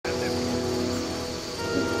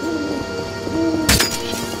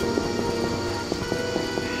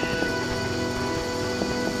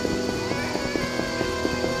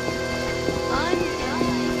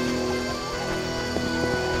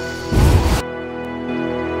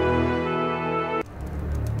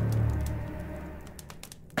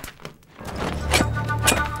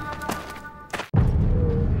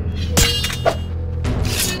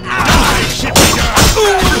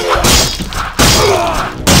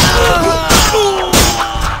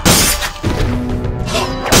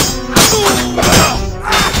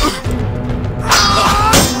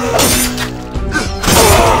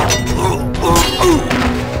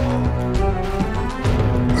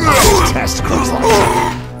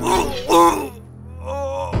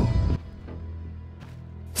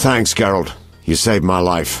Thanks, Geralt. You saved my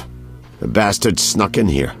life. The bastards snuck in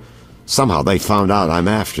here. Somehow they found out I'm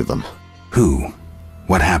after them. Who?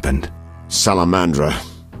 What happened? Salamandra.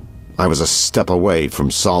 I was a step away from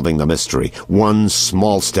solving the mystery. One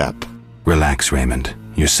small step. Relax, Raymond.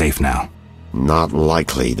 You're safe now. Not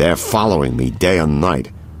likely. They're following me day and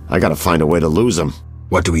night. I gotta find a way to lose them.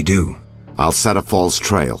 What do we do? I'll set a false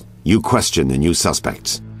trail. You question the new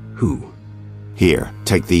suspects. Who? Here,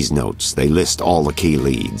 take these notes. They list all the key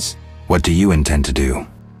leads. What do you intend to do?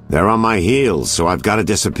 They're on my heels, so I've got to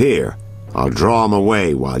disappear. I'll draw them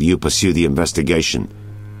away while you pursue the investigation.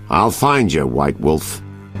 I'll find you, White Wolf.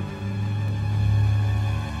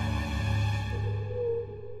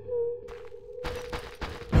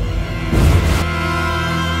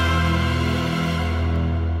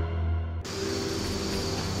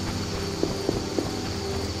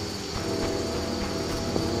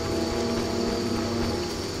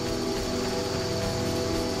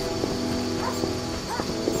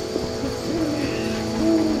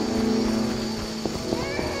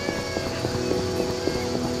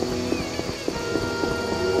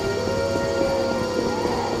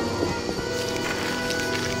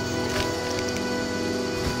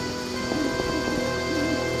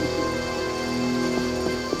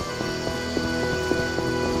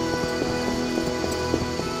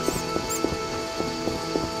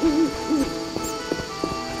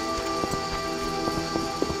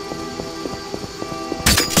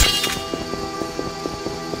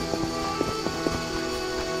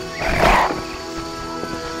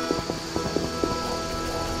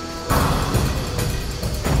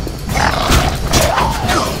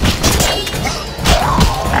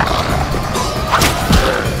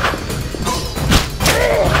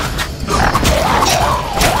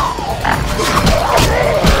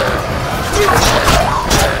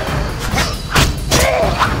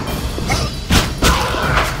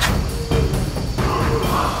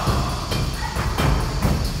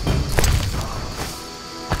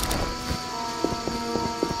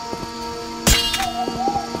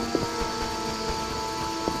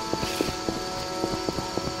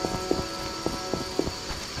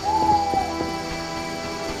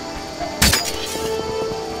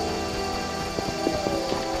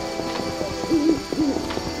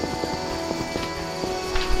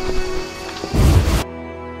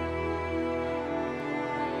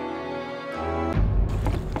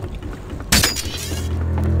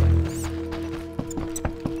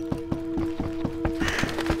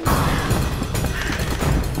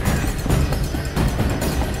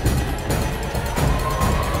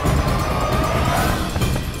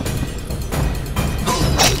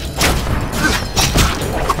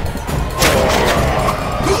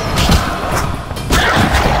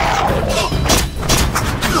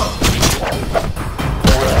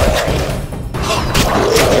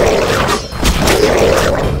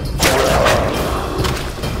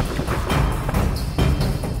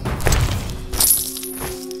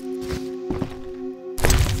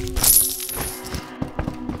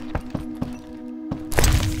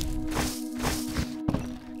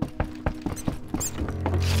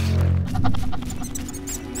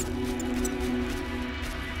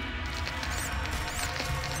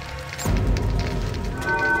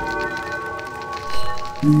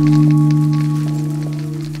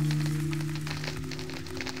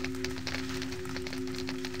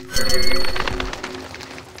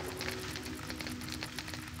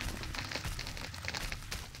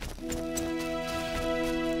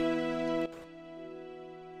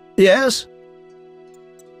 Yes?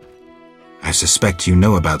 I suspect you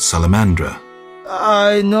know about Salamandra.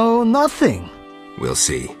 I know nothing. We'll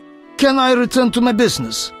see. Can I return to my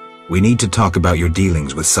business? We need to talk about your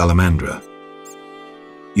dealings with Salamandra.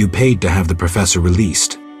 You paid to have the professor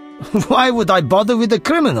released. Why would I bother with a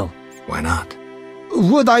criminal? Why not?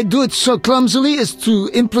 Would I do it so clumsily as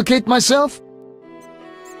to implicate myself?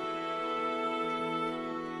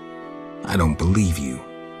 I don't believe you.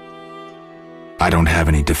 I don't have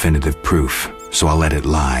any definitive proof, so I'll let it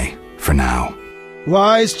lie, for now.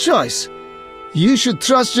 Wise choice. You should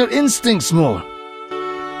trust your instincts more.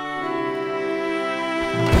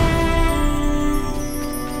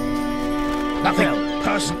 Nothing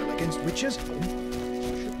personal against witches.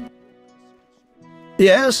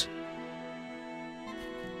 Yes?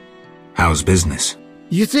 How's business?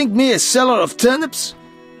 You think me a seller of turnips?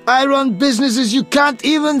 I run businesses you can't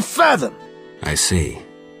even fathom. I see.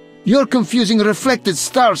 You're confusing reflected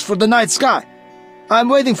stars for the night sky. I'm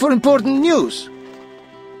waiting for important news.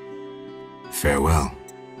 Farewell.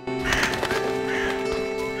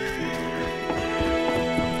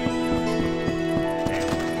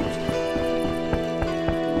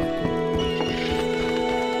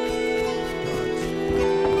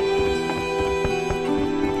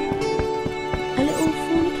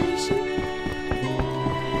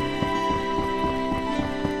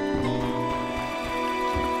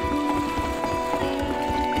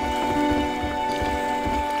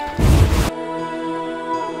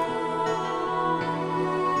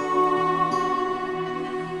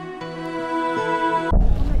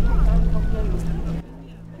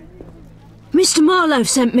 Mr. Marlowe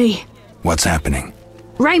sent me. What's happening?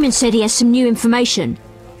 Raymond said he has some new information.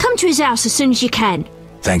 Come to his house as soon as you can.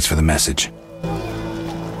 Thanks for the message.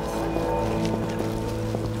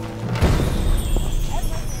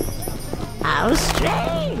 How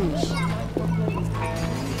strange.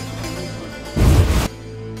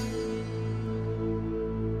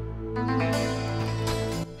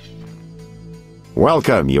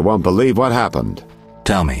 Welcome. You won't believe what happened.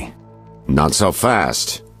 Tell me, Not so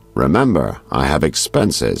fast. Remember, I have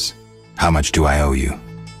expenses. how much do I owe you?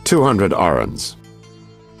 200 orens.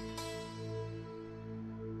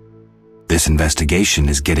 This investigation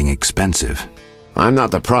is getting expensive. I'm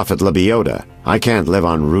not the Prophet Lebioda. I can't live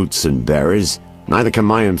on roots and berries. Neither can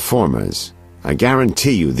my informers. I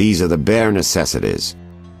guarantee you these are the bare necessities.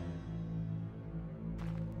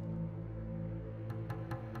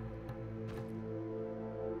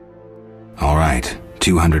 All right,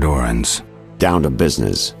 200 orens. Down to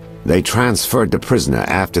business. They transferred the prisoner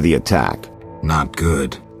after the attack. Not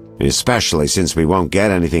good. Especially since we won't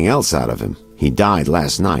get anything else out of him. He died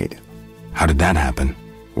last night. How did that happen?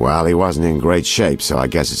 Well, he wasn't in great shape, so I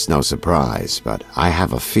guess it's no surprise, but I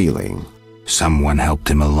have a feeling. Someone helped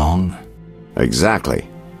him along? Exactly.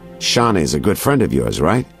 Shawnee's a good friend of yours,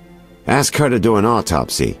 right? Ask her to do an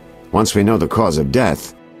autopsy, once we know the cause of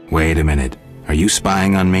death. Wait a minute. Are you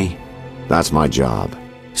spying on me? That's my job.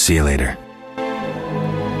 See you later.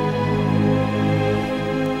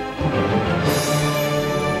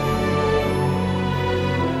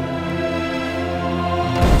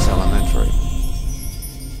 It's elementary.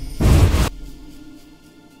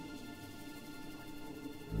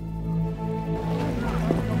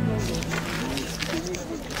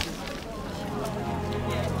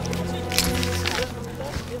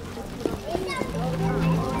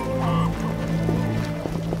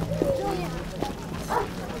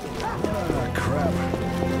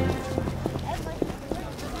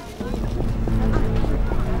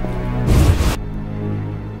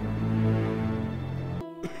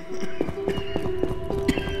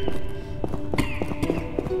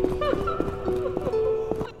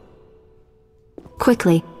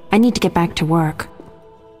 Quickly, I need to get back to work.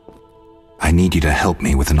 I need you to help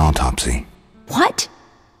me with an autopsy. What?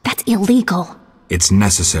 That's illegal. It's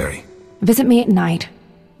necessary. Visit me at night.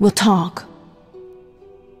 We'll talk.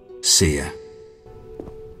 See ya.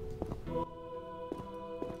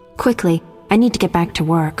 Quickly, I need to get back to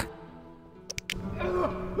work.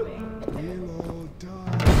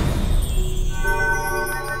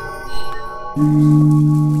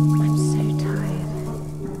 I'm so tired.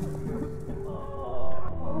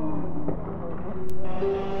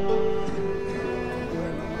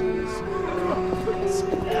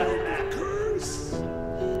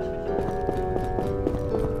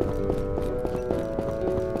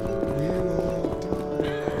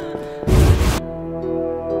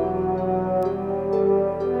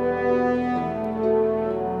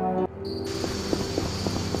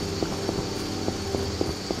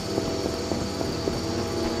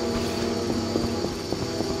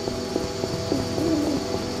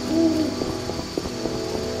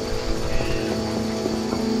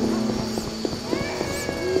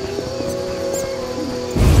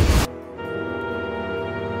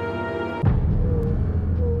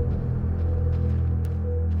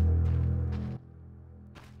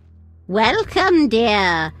 Welcome,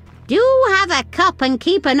 dear. Do have a cup and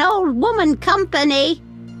keep an old woman company.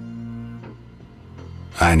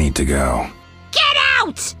 I need to go. Get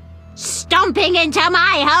out! Stomping into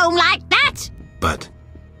my home like that? But...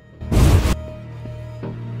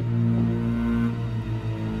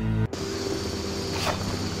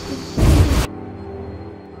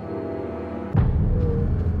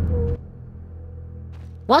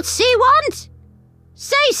 What's he want?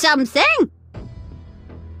 Say something.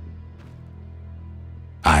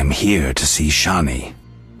 I'm here to see Shawnee.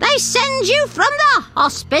 They send you from the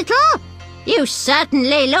hospital? You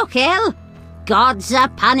certainly look ill. Gods are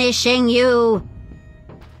punishing you.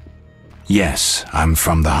 Yes, I'm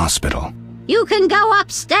from the hospital. You can go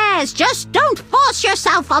upstairs. Just don't force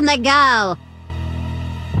yourself on the girl.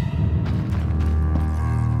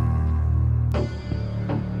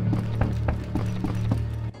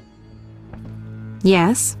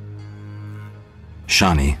 Yes?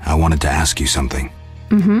 Shawnee, I wanted to ask you something.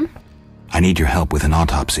 Mm-hmm. I need your help with an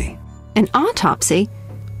autopsy. An autopsy?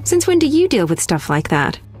 Since when do you deal with stuff like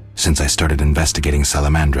that? Since I started investigating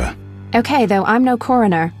Salamandra. Okay, though I'm no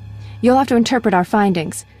coroner. You'll have to interpret our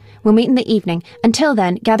findings. We'll meet in the evening. Until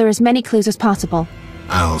then, gather as many clues as possible.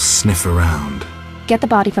 I'll sniff around. Get the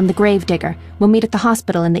body from the gravedigger. We'll meet at the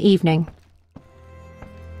hospital in the evening.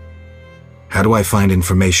 How do I find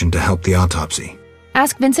information to help the autopsy?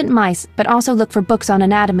 Ask Vincent Mice, but also look for books on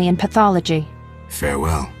anatomy and pathology.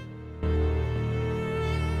 Farewell.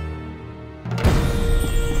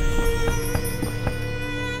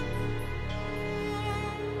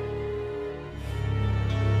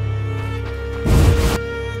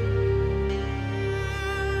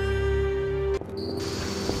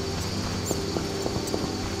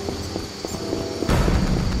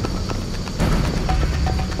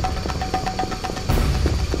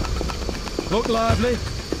 Look lively.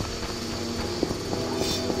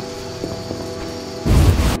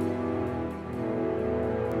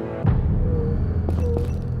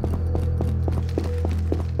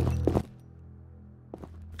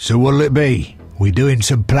 So what'll it be? We doing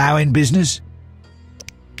some ploughing business?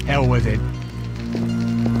 Hell with it.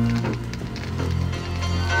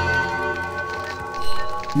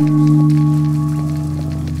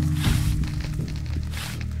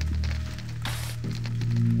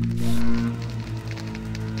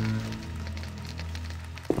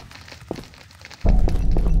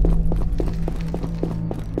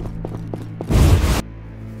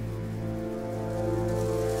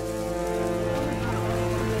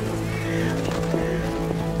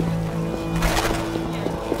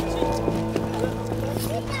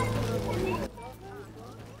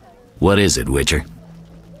 What is it, Witcher?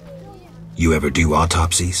 You ever do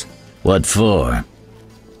autopsies? What for?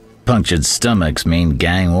 Punctured stomachs mean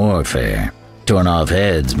gang warfare. Torn off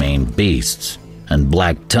heads mean beasts. And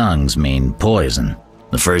black tongues mean poison.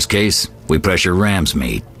 The first case, we pressure ram's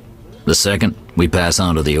meat. The second, we pass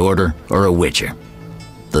on to the Order or a Witcher.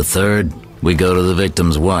 The third, we go to the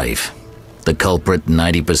victim's wife. The culprit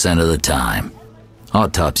 90% of the time.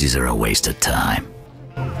 Autopsies are a waste of time.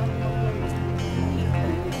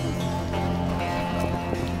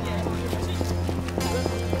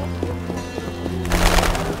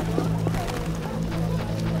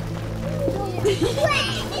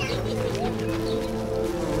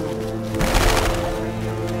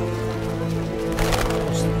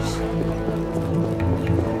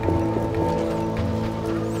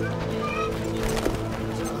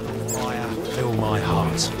 Fill my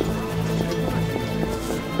heart.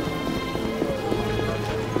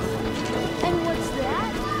 And what's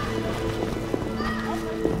that?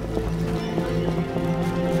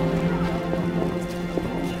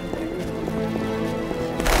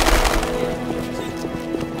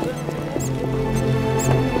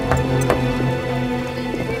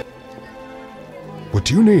 What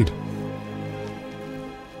do you need?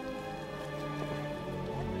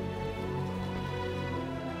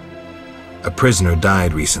 A prisoner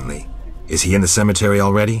died recently. Is he in the cemetery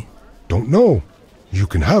already? Don't know. You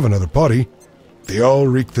can have another body. They all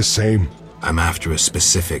reek the same. I'm after a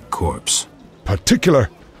specific corpse. Particular.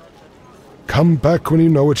 Come back when you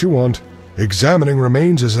know what you want. Examining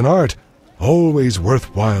remains is an art. Always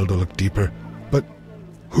worthwhile to look deeper. But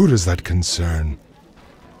who does that concern?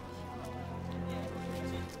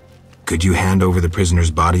 Could you hand over the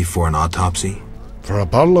prisoner's body for an autopsy? For a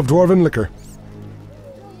bottle of dwarven liquor.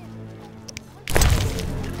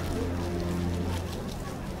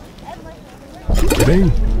 Kidding?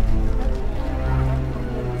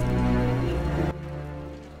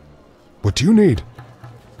 What do you need?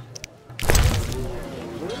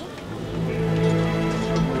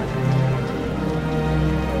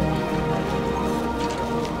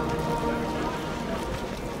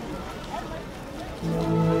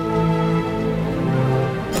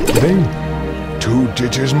 Kidding? 2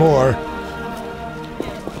 ditches more.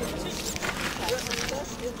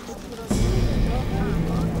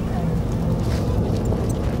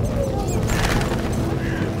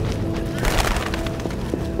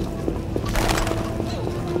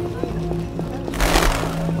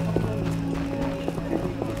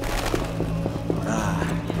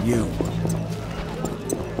 You.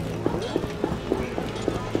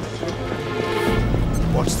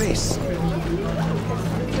 What's this?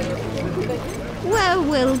 Where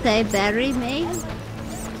will they bury me?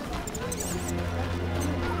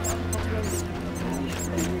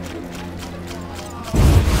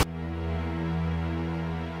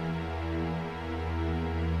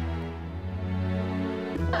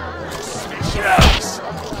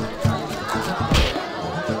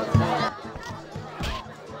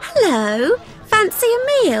 Hello, fancy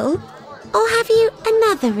a meal? Or have you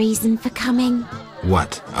another reason for coming?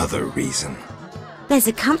 What other reason? There's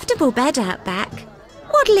a comfortable bed out back.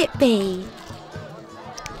 What'll it be?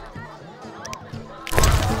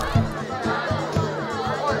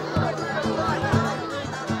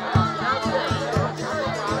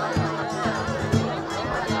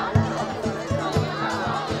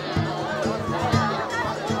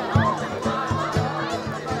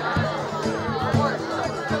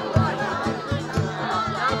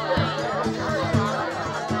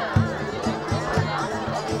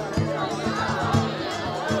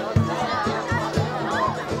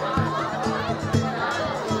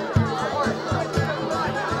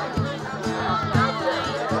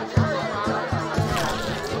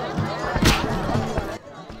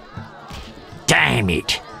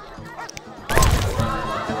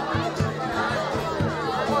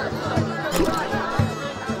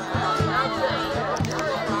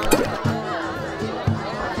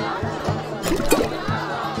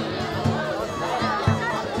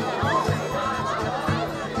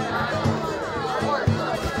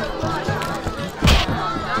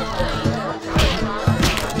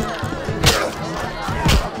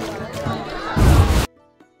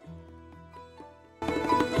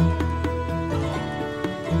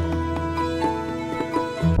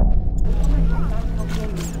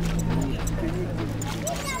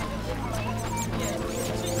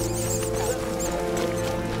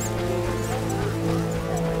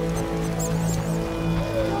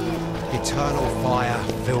 eternal fire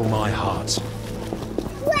fill my heart.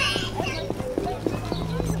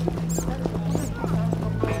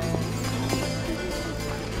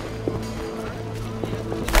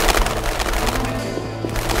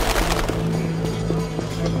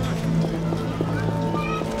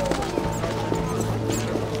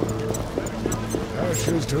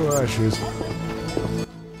 Ashes to ashes.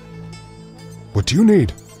 What do you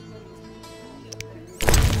need?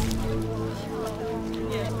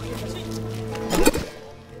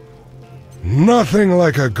 Nothing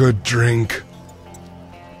like a good drink.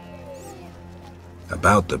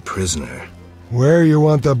 About the prisoner. Where you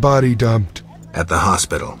want the body dumped? At the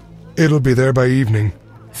hospital. It'll be there by evening.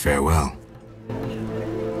 Farewell.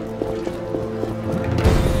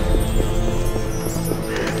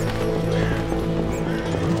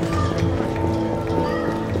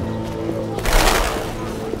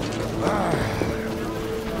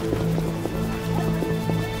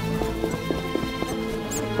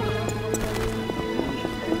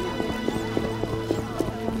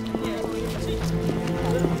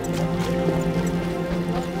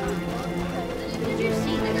 Did you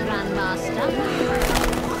see the Grandmaster?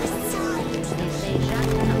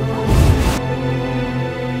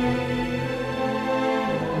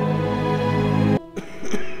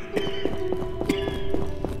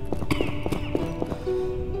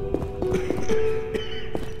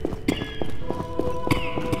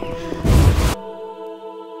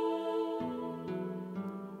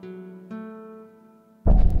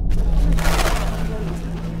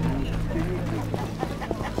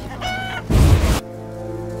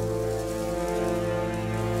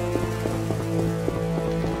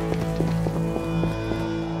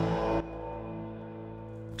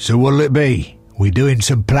 So what'll it be? We doing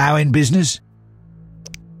some ploughing business?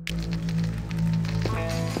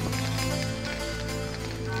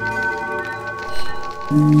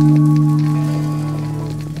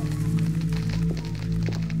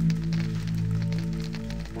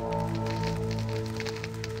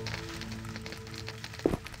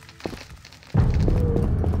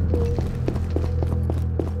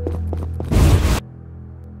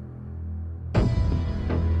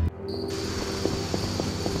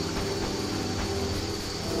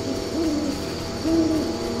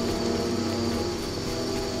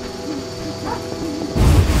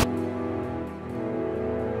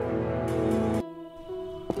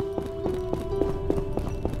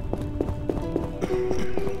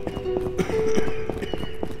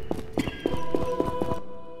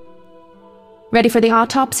 Ready for the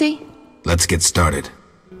autopsy? Let's get started.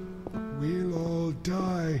 We'll all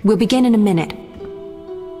die. We'll begin in a minute.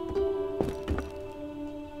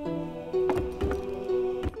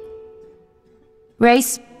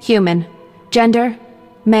 Race, human. Gender,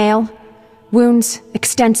 male. Wounds,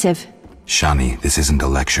 extensive. Shani, this isn't a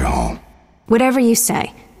lecture hall. Whatever you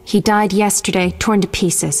say. He died yesterday, torn to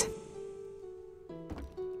pieces.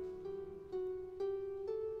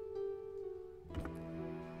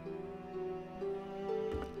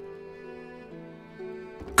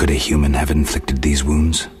 Could a human have inflicted these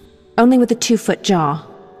wounds? Only with a 2-foot jaw.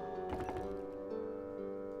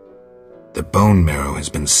 The bone marrow has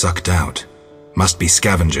been sucked out. Must be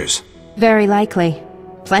scavengers. Very likely.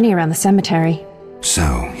 Plenty around the cemetery.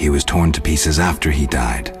 So, he was torn to pieces after he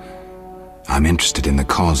died. I'm interested in the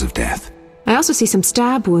cause of death. I also see some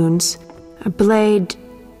stab wounds. A blade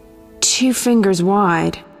 2 fingers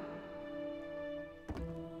wide.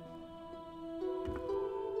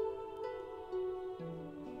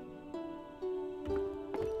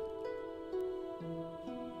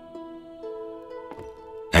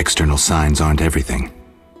 External signs aren't everything.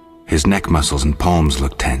 His neck muscles and palms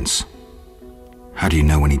look tense. How do you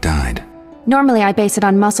know when he died? Normally I base it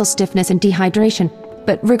on muscle stiffness and dehydration,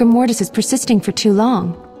 but rigor mortis is persisting for too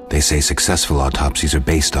long. They say successful autopsies are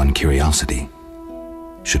based on curiosity.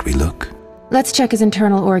 Should we look? Let's check his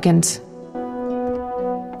internal organs.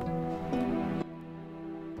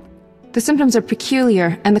 The symptoms are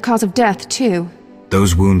peculiar, and the cause of death, too.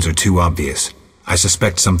 Those wounds are too obvious. I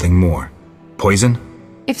suspect something more. Poison?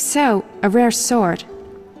 If so, a rare sort.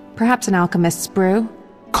 Perhaps an alchemist's brew.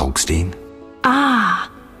 Kalkstein?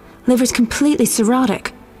 Ah! Liver's completely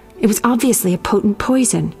cirrhotic. It was obviously a potent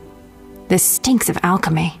poison. This stinks of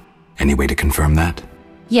alchemy. Any way to confirm that?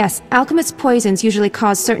 Yes, alchemist poisons usually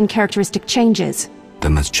cause certain characteristic changes.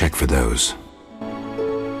 Then let's check for those.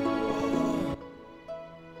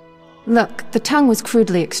 Look, the tongue was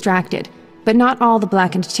crudely extracted, but not all the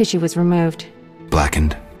blackened tissue was removed.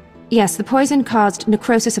 Blackened? Yes, the poison caused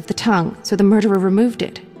necrosis of the tongue, so the murderer removed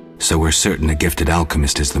it. So we're certain a gifted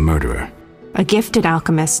alchemist is the murderer. A gifted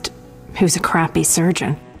alchemist who's a crappy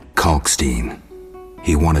surgeon. Kalkstein.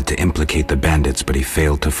 He wanted to implicate the bandits, but he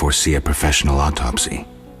failed to foresee a professional autopsy.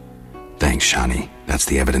 Thanks, Shani. That's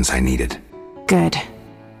the evidence I needed. Good.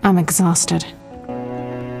 I'm exhausted.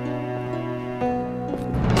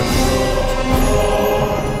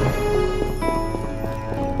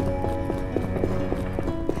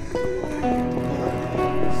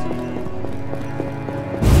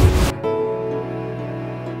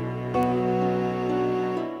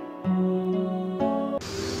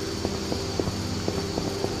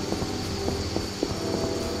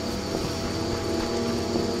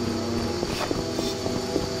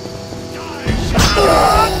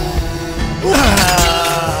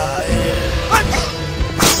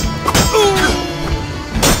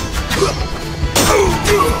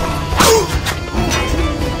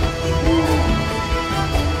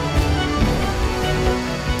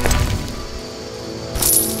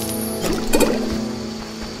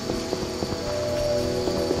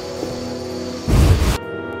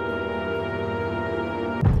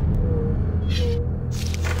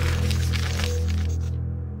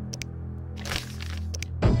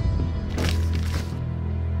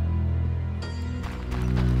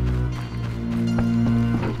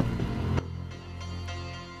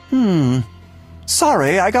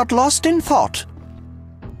 Sorry, I got lost in thought.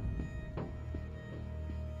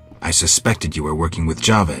 I suspected you were working with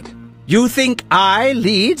Javed. You think I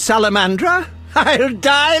lead Salamandra? I'll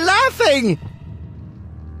die laughing!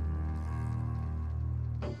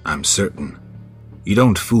 I'm certain. You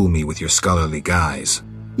don't fool me with your scholarly guise.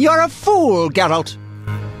 You're a fool, Geralt.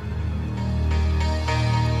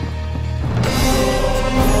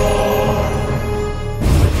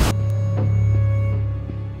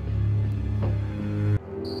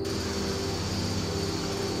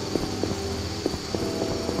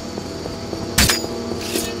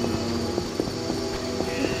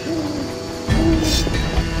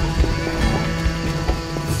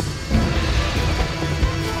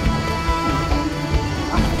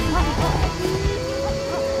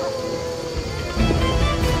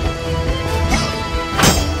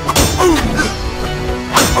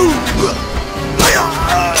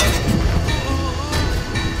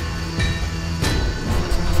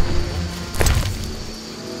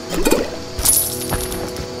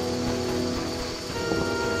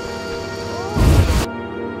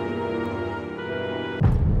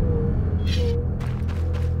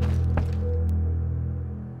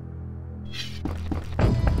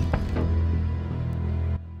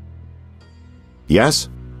 Yes?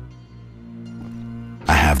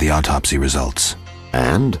 I have the autopsy results.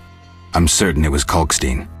 And? I'm certain it was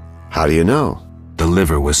Kalkstein. How do you know? The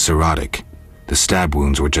liver was cirrhotic. The stab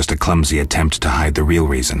wounds were just a clumsy attempt to hide the real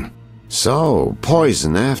reason. So,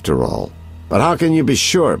 poison after all. But how can you be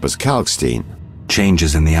sure it was Kalkstein?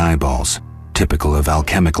 Changes in the eyeballs, typical of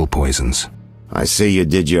alchemical poisons. I see you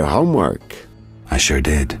did your homework. I sure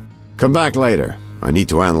did. Come back later. I need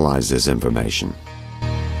to analyze this information.